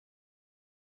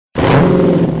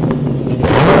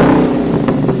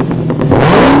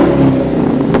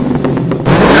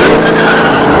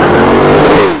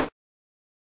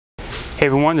Hey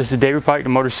everyone, this is David Pike,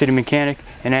 the Motorcity Mechanic,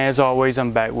 and as always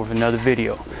I'm back with another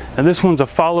video. Now this one's a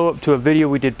follow-up to a video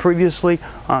we did previously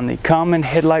on the common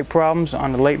headlight problems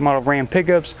on the late model Ram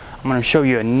pickups. I'm going to show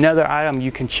you another item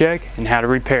you can check and how to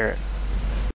repair it.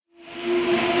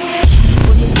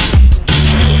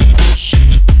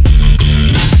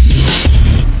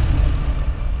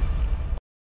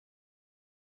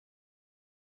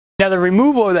 Now the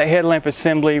removal of that headlamp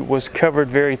assembly was covered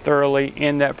very thoroughly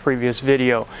in that previous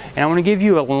video, and I want to give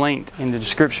you a link in the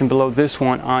description below this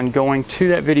one on going to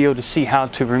that video to see how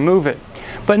to remove it.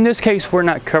 But in this case we're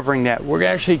not covering that, we're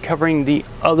actually covering the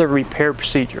other repair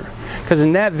procedure. Because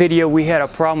in that video we had a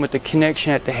problem with the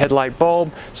connection at the headlight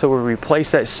bulb, so we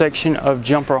replaced that section of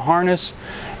jumper harness.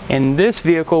 In this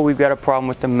vehicle we've got a problem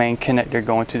with the main connector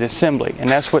going to the assembly, and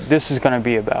that's what this is going to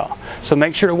be about. So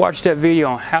make sure to watch that video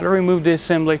on how to remove the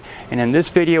assembly, and in this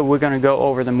video we're going to go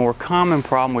over the more common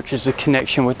problem, which is the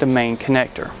connection with the main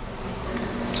connector.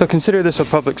 So consider this a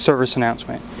public service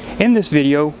announcement. In this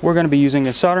video we're going to be using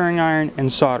a soldering iron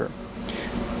and solder.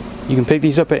 You can pick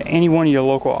these up at any one of your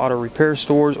local auto repair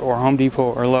stores or Home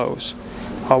Depot or Lowe's.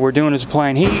 All we're doing is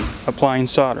applying heat, applying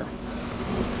solder.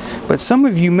 But some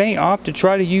of you may opt to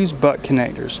try to use butt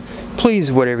connectors. Please,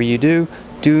 whatever you do,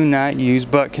 do not use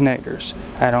butt connectors.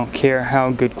 I don't care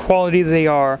how good quality they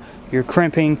are, you're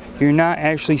crimping, you're not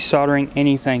actually soldering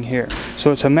anything here.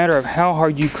 So it's a matter of how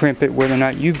hard you crimp it, whether or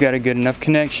not you've got a good enough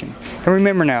connection. And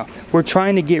remember now, we're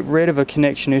trying to get rid of a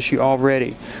connection issue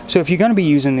already. So if you're going to be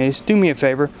using this, do me a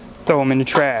favor, throw them in the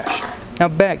trash. Now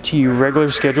back to your regular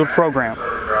scheduled program.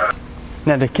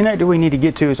 Now the connector we need to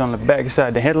get to is on the back side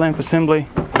of the headlamp assembly.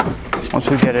 Once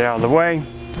we get it out of the way,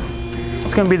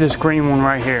 it's going to be this green one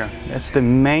right here. That's the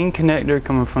main connector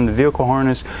coming from the vehicle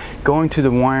harness going to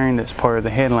the wiring that's part of the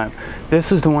headlamp.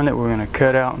 This is the one that we're going to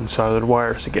cut out and solder the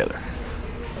wires together.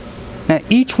 Now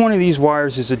each one of these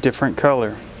wires is a different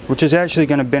color, which is actually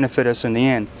going to benefit us in the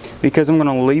end, because I'm going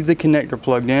to leave the connector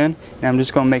plugged in and I'm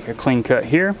just going to make a clean cut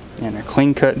here and a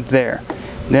clean cut there.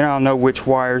 Then I'll know which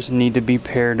wires need to be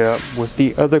paired up with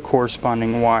the other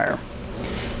corresponding wire.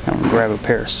 I'm going to grab a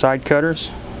pair of side cutters,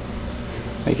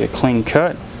 make a clean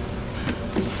cut,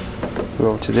 go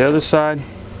over to the other side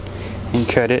and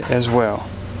cut it as well.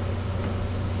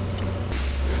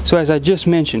 So as I just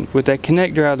mentioned, with that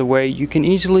connector out of the way, you can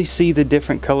easily see the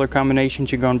different color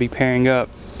combinations you're going to be pairing up.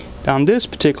 On this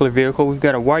particular vehicle we've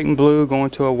got a white and blue going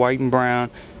to a white and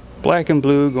brown, black and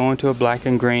blue going to a black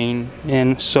and green,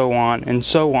 and so on and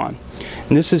so on.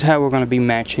 And this is how we're going to be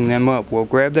matching them up. We'll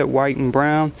grab that white and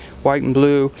brown, white and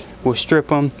blue, we'll strip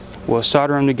them, we'll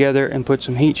solder them together and put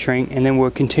some heat shrink, and then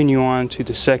we'll continue on to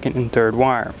the second and third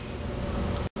wire.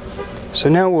 So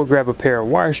now we'll grab a pair of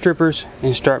wire strippers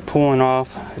and start pulling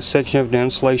off a section of the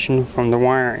insulation from the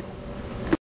wiring.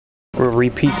 We'll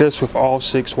repeat this with all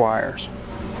 6 wires.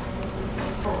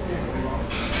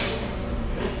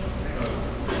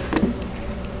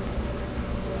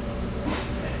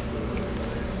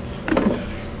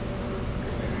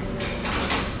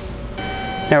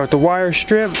 Now with the wire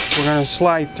strip, we're going to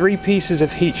slide 3 pieces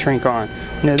of heat shrink on.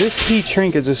 Now this heat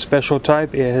shrink is a special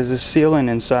type. It has a sealant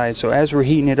inside, so as we're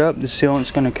heating it up, the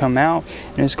sealant's going to come out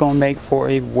and it's going to make for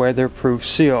a weatherproof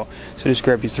seal. So just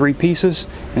grab your 3 pieces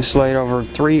and slide over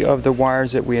 3 of the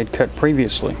wires that we had cut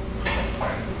previously.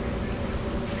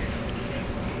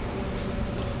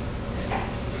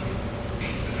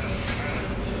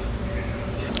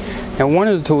 Now one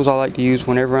of the tools I like to use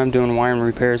whenever I'm doing wiring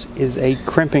repairs is a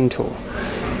crimping tool.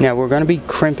 Now we're going to be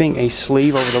crimping a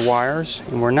sleeve over the wires,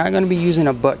 and we're not going to be using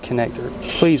a butt connector.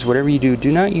 Please, whatever you do,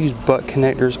 do not use butt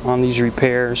connectors on these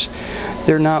repairs.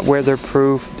 They're not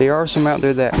weatherproof. There are some out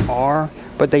there that are,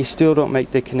 but they still don't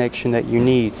make the connection that you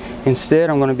need.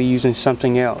 Instead, I'm going to be using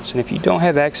something else. And if you don't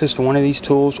have access to one of these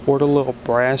tools or the little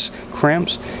brass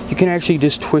crimps, you can actually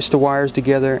just twist the wires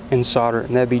together and solder,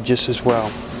 and that'd be just as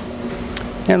well.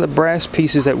 Now the brass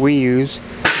pieces that we use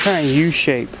kind of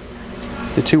U-shape.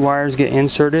 The 2 wires get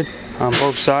inserted on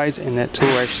both sides and that tool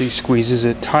actually squeezes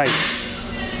it tight.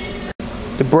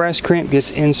 The brass crimp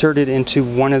gets inserted into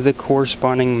one of the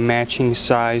corresponding matching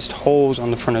sized holes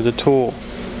on the front of the tool.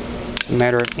 A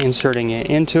matter of inserting it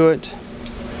into it.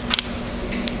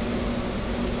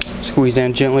 Squeeze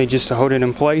down gently just to hold it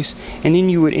in place, and then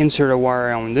you would insert a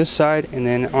wire on this side and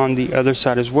then on the other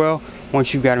side as well.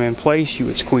 Once you've got them in place, you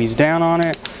would squeeze down on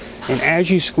it, and as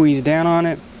you squeeze down on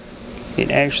it, it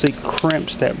actually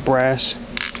crimps that brass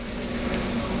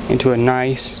into a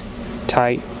nice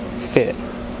tight fit.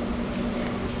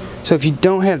 So if you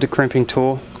don't have the crimping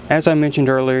tool, as I mentioned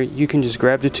earlier, you can just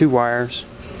grab the 2 wires,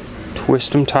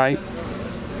 twist them tight,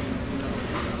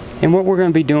 and what we're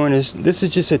going to be doing is, this is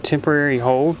just a temporary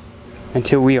hold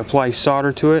until we apply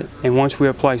solder to it, and once we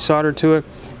apply solder to it,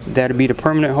 that'll be the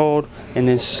permanent hold, and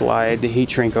then slide the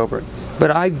heat shrink over it.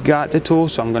 But I've got the tool,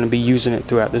 so I'm going to be using it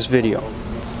throughout this video.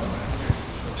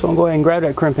 So I'll go ahead and grab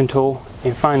that crimping tool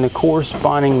and find the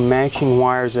corresponding matching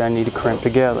wires that I need to crimp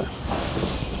together.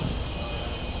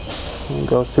 I'll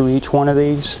go through each one of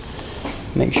these,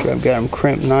 make sure I've got them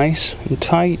crimped nice and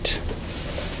tight.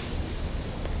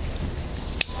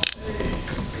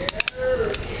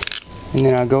 And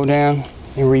then I'll go down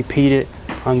and repeat it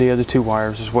on the other two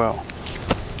wires as well.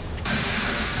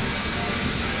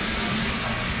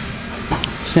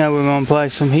 So now we're going to apply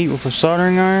some heat with a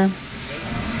soldering iron.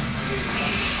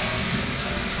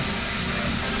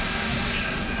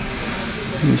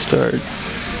 And start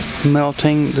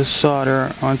melting the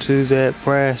solder onto that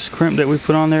brass crimp that we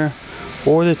put on there,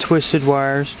 or the twisted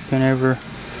wires, whatever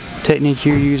technique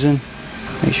you're using.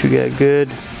 Make sure you got a good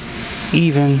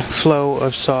even flow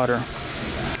of solder.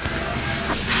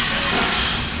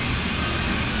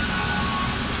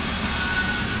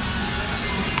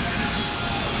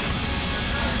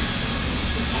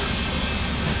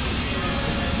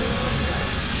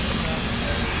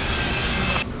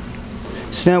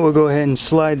 So now we'll go ahead and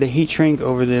slide the heat shrink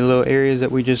over the little areas that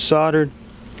we just soldered.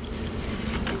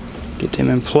 Get them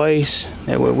in place.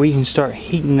 That way we can start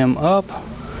heating them up.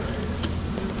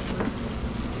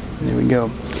 There we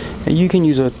go. Now you can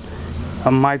use a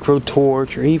micro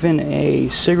torch or even a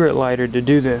cigarette lighter to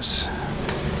do this.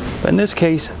 But in this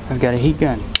case, I've got a heat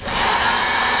gun.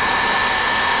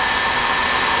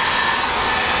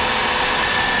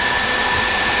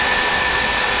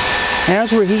 And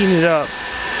as we're heating it up,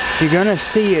 you're going to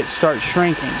see it start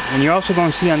shrinking, and you're also going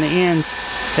to see on the ends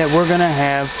that we're going to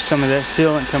have some of that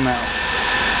sealant come out.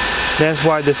 That's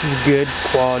why this is good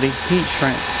quality heat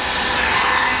shrink.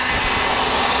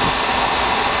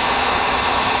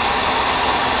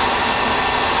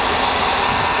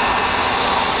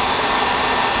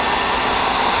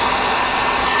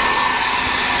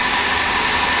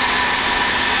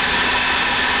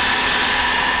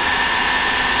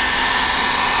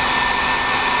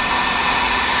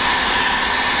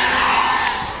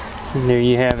 And there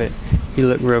you have it. If you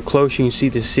look real close, you can see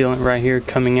the sealant right here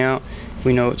coming out.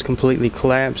 We know it's completely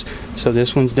collapsed. So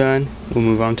this one's done. We'll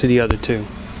move on to the other two.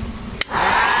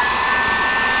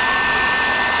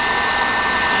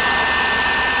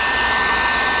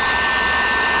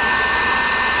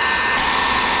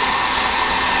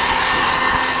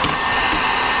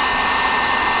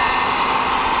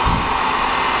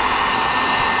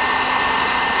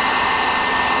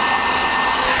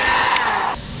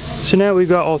 So now we've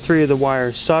got all three of the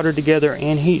wires soldered together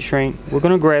and heat shrink. We're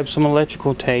going to grab some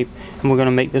electrical tape and we're going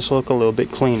to make this look a little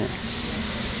bit cleaner.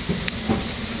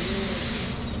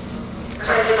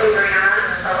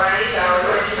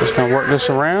 Just going to work this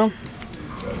around.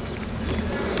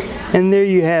 And there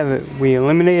you have it. We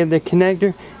eliminated the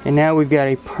connector, and now we've got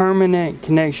a permanent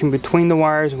connection between the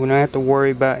wires. We don't have to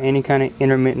worry about any kind of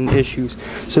intermittent issues.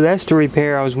 So that's the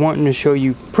repair I was wanting to show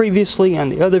you previously on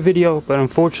the other video, but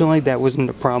unfortunately that wasn't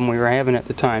the problem we were having at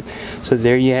the time. So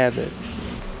there you have it.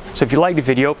 So if you liked the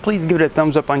video, please give it a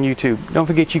thumbs up on YouTube. Don't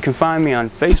forget you can find me on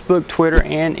Facebook, Twitter,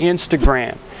 and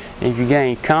Instagram. And if you got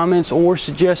any comments or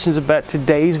suggestions about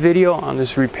today's video on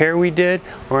this repair we did,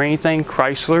 or anything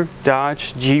Chrysler,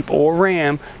 Dodge, Jeep, or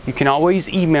Ram, you can always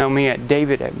email me at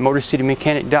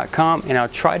david@motorcitymechanic.com, and I'll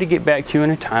try to get back to you in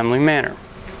a timely manner.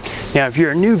 Now, if you're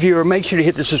a new viewer, make sure to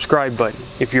hit the subscribe button.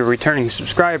 If you're a returning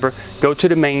subscriber, go to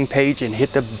the main page and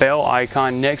hit the bell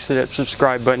icon next to that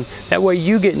subscribe button. That way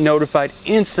you get notified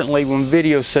instantly when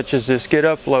videos such as this get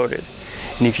uploaded.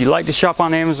 And if you like to shop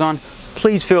on Amazon,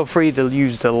 please feel free to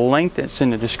use the link that's in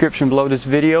the description below this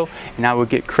video, and I will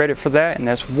get credit for that. And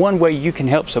that's one way you can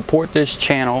help support this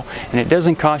channel, and it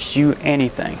doesn't cost you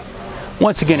anything.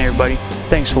 Once again, everybody,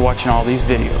 thanks for watching all these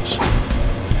videos.